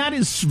 Yeah. I mean, that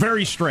is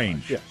very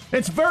strange. Yeah.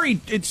 It's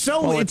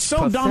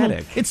so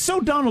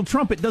Donald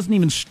Trump. It doesn't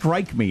even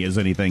strike me as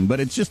anything, but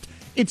it's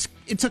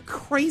a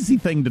crazy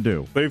thing to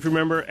do. But if you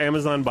remember,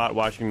 Amazon bought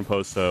Washington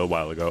Post a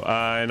while ago,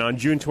 and on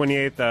June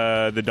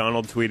 28th, the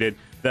Donald tweeted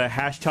the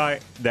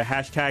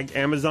hashtag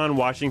Amazon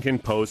Washington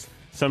Post,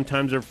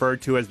 sometimes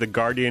referred to as the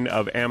guardian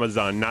of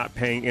Amazon not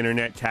paying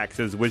internet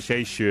taxes, which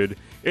they should,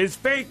 is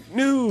fake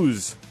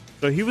news.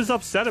 So he was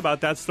upset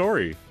about that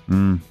story.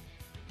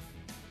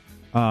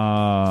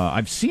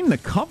 I've seen the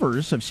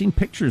covers. I've seen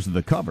pictures of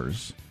the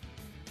covers.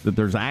 that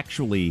there's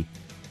actually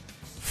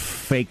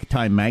fake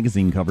Time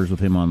magazine covers with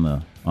him on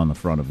the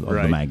front of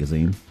the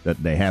magazine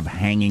that they have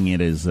hanging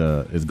it as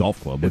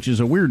golf club, which is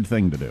a weird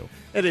thing to do.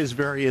 It is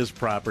various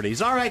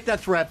properties. All right,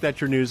 that's wrapped.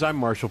 That's your news. I'm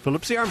Marshall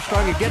Phillips, the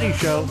Armstrong and Getty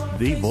Show,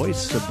 the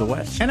voice of the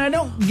West. And I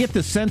don't get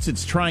the sense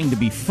it's trying to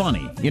be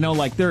funny. You know,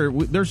 like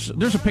there's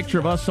a picture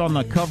of us on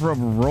the cover of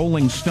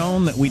Rolling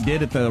Stone that we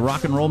did at the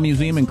Rock and Roll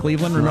Museum in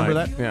Cleveland. Remember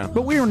that? Yeah.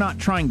 But we were not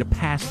trying to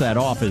pass that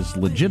off as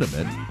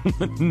legitimate.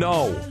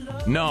 No.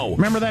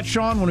 Remember that,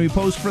 Sean, when we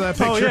posed for that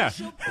picture? Oh, yeah.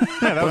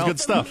 Yeah, that was good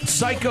stuff.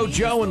 Psycho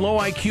Joe and Low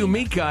IQ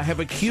Mika have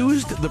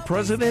accused the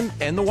president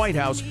and the White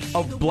House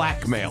of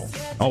blackmail.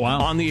 Oh,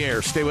 wow. On the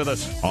air. Stay with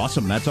us.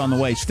 Awesome. That's on the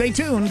way. Stay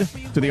tuned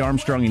to the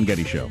Armstrong and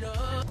Getty Show.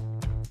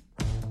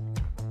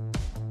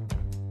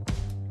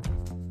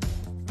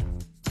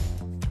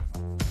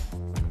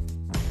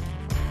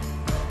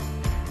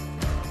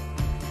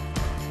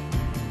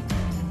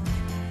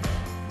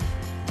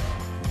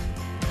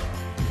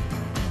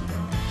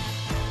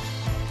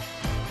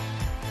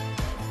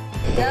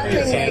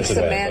 Nothing makes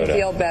a man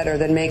feel better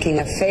than making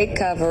a fake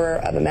cover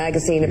of a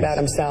magazine about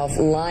himself,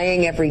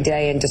 lying every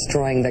day and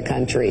destroying the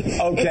country.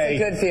 Okay.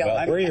 It's a good feeling.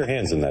 Well, where are your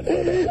hands in that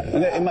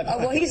photo?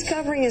 Well, he's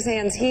covering his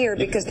hands here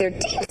because they're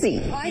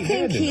teensy. I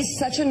think he's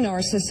such a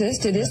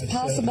narcissist. It is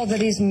possible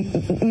that he's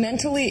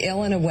mentally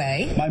ill in a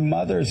way. My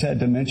mother's had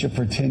dementia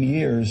for 10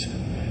 years.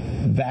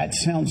 That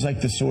sounds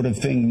like the sort of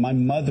thing my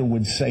mother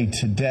would say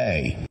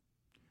today.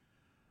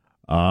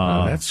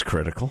 That's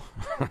critical.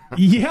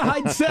 Yeah,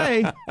 I'd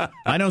say.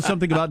 I know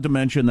something about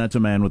dementia, and that's a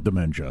man with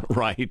dementia.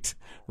 Right.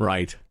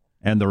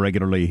 And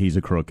regularly, he's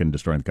a crook and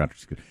destroying the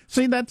country.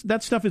 See,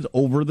 that stuff is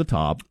over the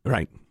top.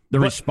 Right. The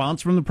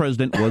response from the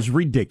president was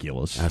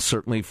ridiculous.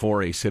 Certainly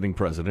for a sitting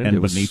president. And it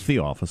was beneath the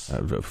office.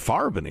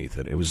 Far beneath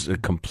it. It was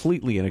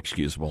completely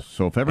inexcusable.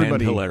 So if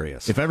everybody, and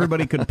hilarious. If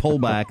everybody could pull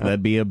back,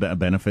 that'd be a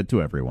benefit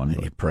to everyone.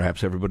 But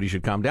perhaps everybody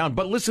should calm down.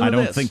 But listen to this.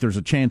 I don't think there's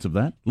a chance of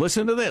that.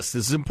 Listen to this.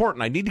 This is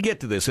important. I need to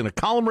get to this. In a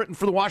column written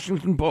for the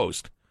Washington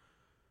Post,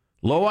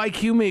 Low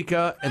IQ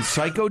Mika and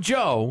Psycho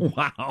Joe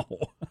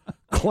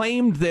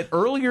claimed that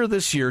earlier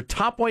this year,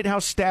 top White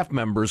House staff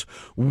members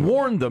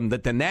warned them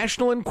that the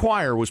National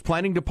Enquirer was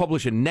planning to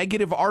publish a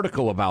negative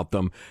article about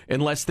them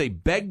unless they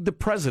begged the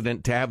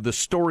president to have the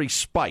story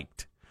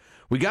spiked.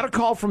 We got a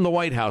call from the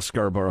White House,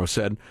 Scarborough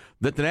said,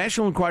 that the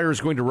National Enquirer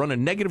is going to run a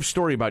negative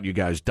story about you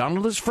guys.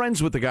 Donald is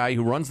friends with the guy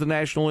who runs the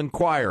National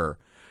Enquirer.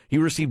 He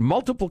received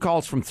multiple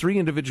calls from 3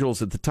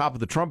 individuals at the top of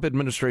the Trump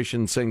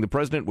administration saying the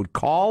president would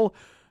call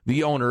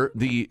the owner,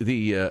 the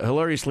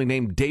hilariously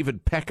named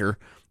David Pecker,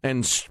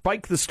 and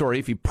spike the story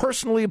if he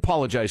personally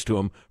apologized to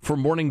him for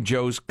Morning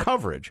Joe's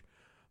coverage.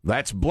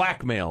 That's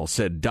blackmail,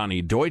 said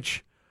Donnie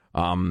Deutsch.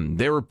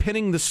 They were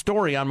pinning the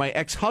story on my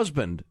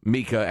ex-husband,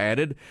 Mika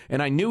added,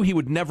 and I knew he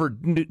would never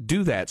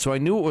do that, so I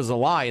knew it was a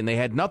lie, and they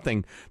had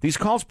nothing. These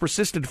calls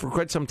persisted for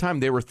quite some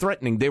time. They were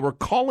threatening. They were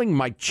calling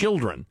my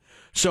children.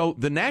 So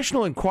the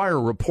National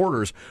Enquirer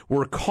reporters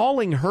were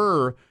calling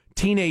her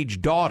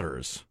teenage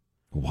daughters.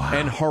 Wow.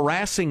 And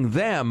harassing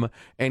them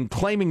and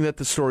claiming that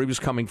the story was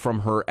coming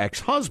from her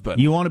ex-husband.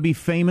 You want to be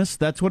famous?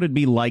 That's what it'd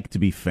be like to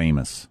be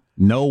famous.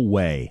 No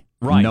way.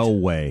 Right. No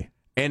way.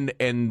 And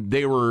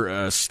they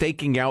were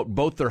staking out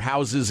both their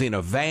houses in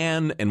a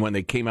van, and when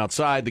they came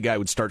outside, the guy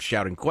would start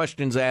shouting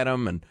questions at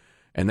them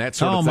and that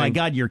sort of thing. Oh, my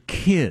God, your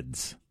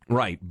kids.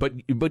 Right, but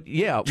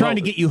yeah. Trying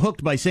to get you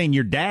hooked by saying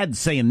your dad's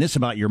saying this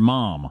about your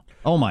mom.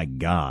 Oh, my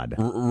God.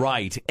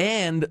 Right,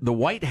 and the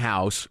White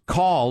House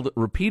called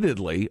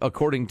repeatedly,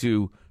 according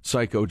to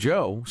Psycho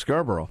Joe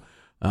Scarborough,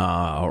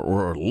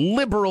 or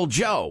Liberal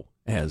Joe,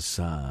 as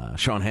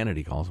Sean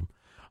Hannity calls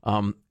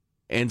him,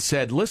 and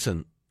said,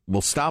 listen,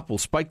 we'll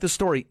spike the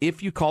story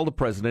if you call the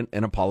president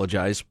and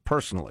apologize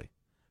personally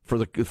for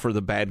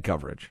the bad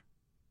coverage.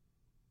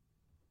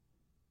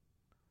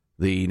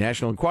 The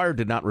National Enquirer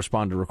did not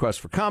respond to requests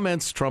for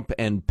comments. Trump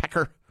and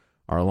Pecker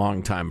are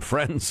longtime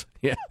friends.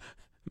 Yeah,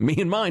 me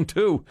and mine,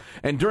 too.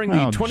 And during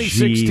the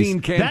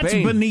 2016 campaign... That's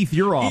beneath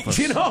your office.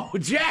 You know,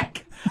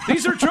 Jack,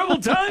 these are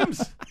troubled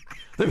times.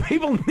 The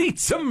people need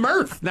some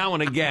mirth now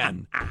and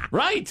again.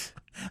 Right?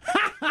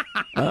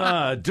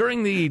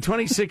 During the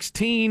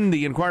 2016,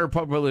 the Enquirer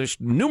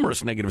published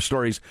numerous negative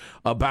stories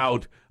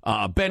about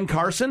Ben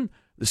Carson,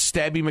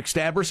 Stabby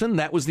McStabberson,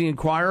 that was the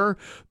Enquirer.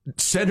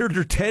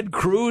 Senator Ted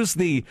Cruz,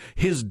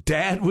 his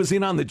dad was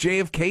in on the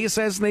JFK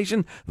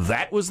assassination.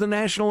 That was the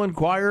National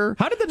Enquirer.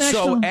 How did the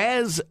National... So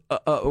as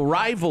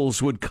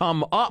rivals would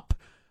come up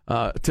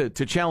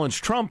to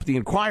challenge Trump, the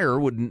Enquirer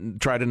would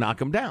try to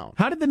knock him down.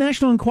 How did the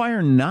National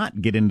Enquirer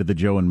not get into the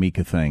Joe and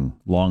Mika thing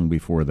long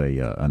before they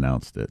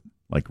announced it?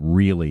 Like,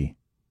 really?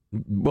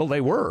 Well,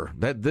 they were.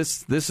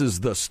 This is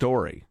the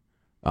story.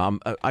 I'm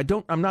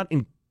not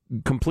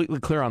completely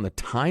clear on the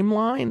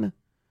timeline.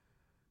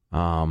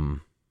 I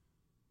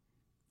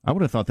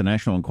would have thought the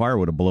National Enquirer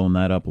would have blown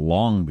that up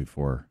long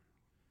before,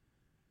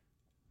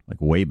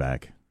 like way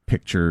back.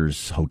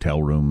 Pictures,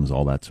 hotel rooms,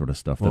 all that sort of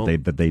stuff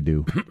that they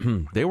do.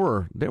 They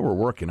were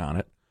working on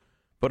it,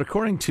 but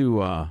according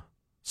to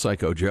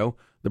Psycho Joe,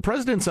 The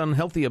president's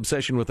unhealthy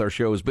obsession with our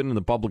show has been in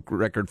the public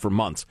record for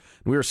months.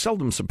 We are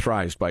seldom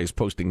surprised by his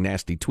posting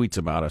nasty tweets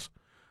about us,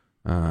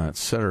 et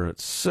cetera, et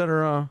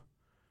cetera.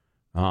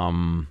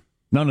 None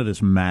of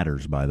this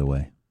matters, by the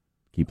way.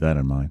 Keep that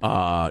in mind.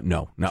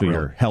 No, not so really.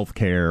 your health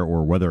care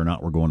or whether or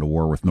not we're going to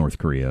war with North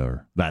Korea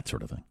or that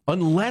sort of thing.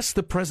 Unless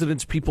the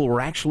president's people were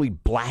actually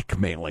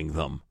blackmailing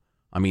them.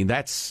 I mean,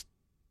 that's...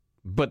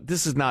 But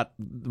this is not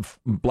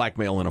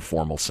blackmail in a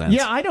formal sense.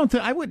 Yeah, I don't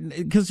think I wouldn't,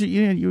 because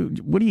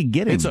what are you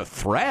getting? It's a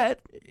threat.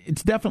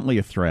 It's definitely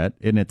a threat,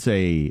 and it's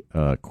a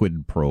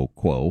quid pro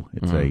quo.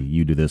 It's a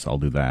you do this, I'll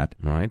do that.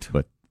 Right.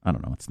 But I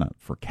don't know. It's not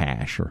for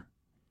cash or.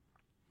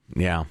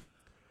 Yeah.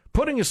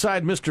 Putting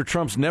aside Mr.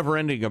 Trump's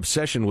never-ending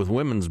obsession with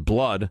women's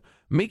blood,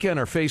 Mika and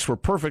her face were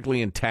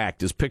perfectly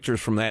intact, as pictures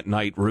from that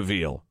night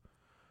reveal.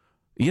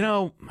 You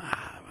know,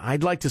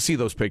 I'd like to see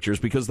those pictures,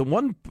 because the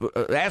one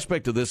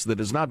aspect of this that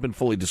has not been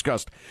fully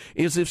discussed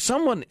is if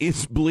someone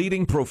is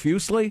bleeding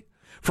profusely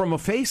from a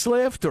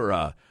facelift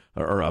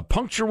or a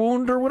puncture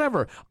wound or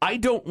whatever, I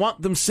don't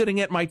want them sitting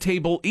at my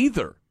table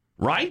either,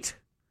 right?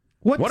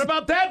 What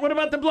about that? What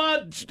about the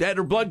blood? Had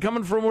her blood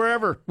coming from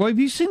wherever? Well, have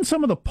you seen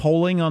some of the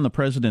polling on the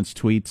president's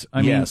tweets?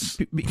 I yes.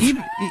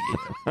 mean,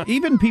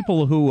 even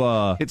people who...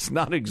 It's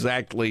not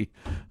exactly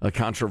a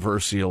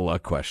controversial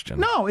question.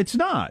 No, it's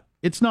not.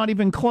 It's not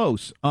even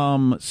close.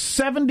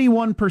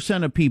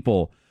 71% of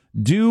people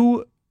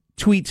do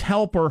tweets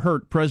help or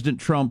hurt President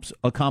Trump's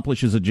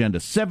accomplish his agenda.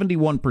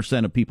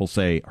 71% of people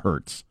say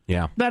hurts.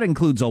 Yeah. That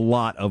includes a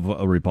lot of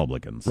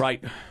Republicans.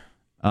 Right.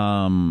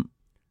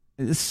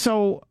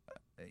 So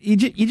you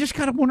just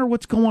kind of wonder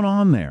what's going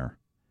on there.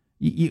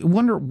 You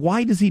wonder,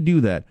 why does he do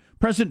that?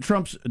 President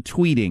Trump's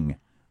tweeting,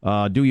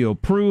 do you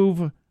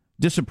approve,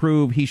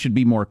 disapprove? He should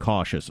be more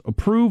cautious.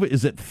 Approve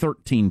is at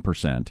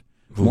 13%.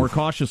 More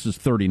cautious is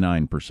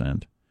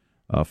 39%.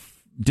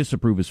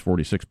 Disapprove is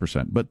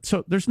 46%. But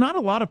so there's not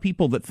a lot of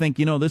people that think,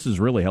 this is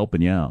really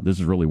helping you out. This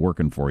is really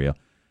working for you.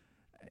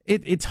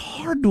 It's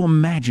hard to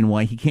imagine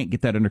why he can't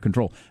get that under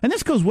control. And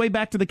this goes way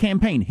back to the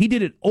campaign. He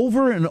did it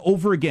over and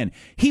over again.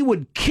 He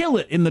would kill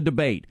it in the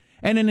debate.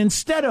 And then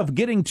instead of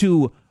getting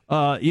to,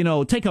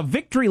 take a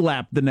victory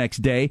lap the next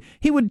day,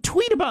 he would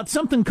tweet about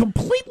something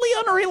completely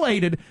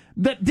unrelated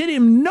that did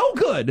him no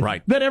good,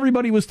 right, that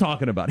everybody was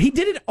talking about. He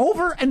did it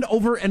over and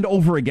over and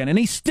over again, and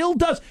he still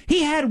does.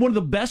 He had one of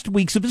the best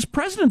weeks of his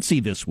presidency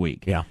this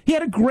week. Yeah. He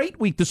had a great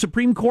week. The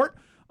Supreme Court...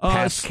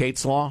 passed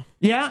Kate's Law?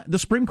 Yeah, the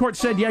Supreme Court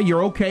said,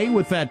 you're okay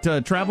with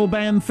that travel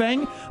ban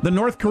thing. The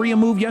North Korea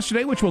move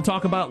yesterday, which we'll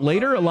talk about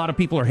later, a lot of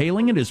people are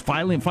hailing it as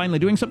finally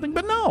doing something,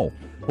 but no.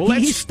 Well,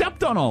 he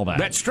stepped on all that.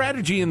 That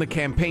strategy in the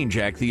campaign,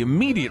 Jack, the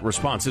immediate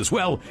response is,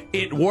 well,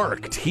 it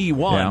worked. He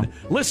won. Yeah.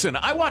 Listen,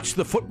 I watch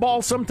the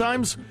football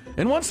sometimes,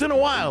 and once in a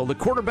while, the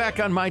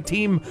quarterback on my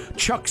team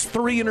chucks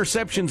 3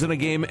 interceptions in a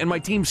game, and my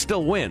team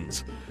still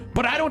wins.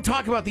 But I don't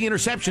talk about the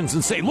interceptions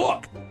and say,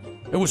 look,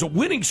 it was a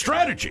winning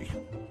strategy.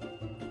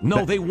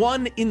 No, they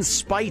won in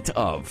spite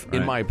of,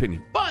 in my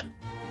opinion. But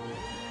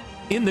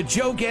in the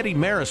Joe Getty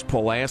Marist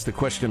poll, I asked a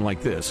question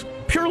like this.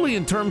 Purely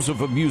in terms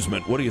of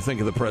amusement, what do you think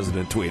of the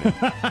president tweeting?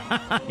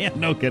 Yeah,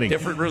 no kidding.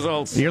 Different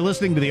results. You're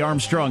listening to the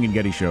Armstrong and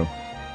Getty Show.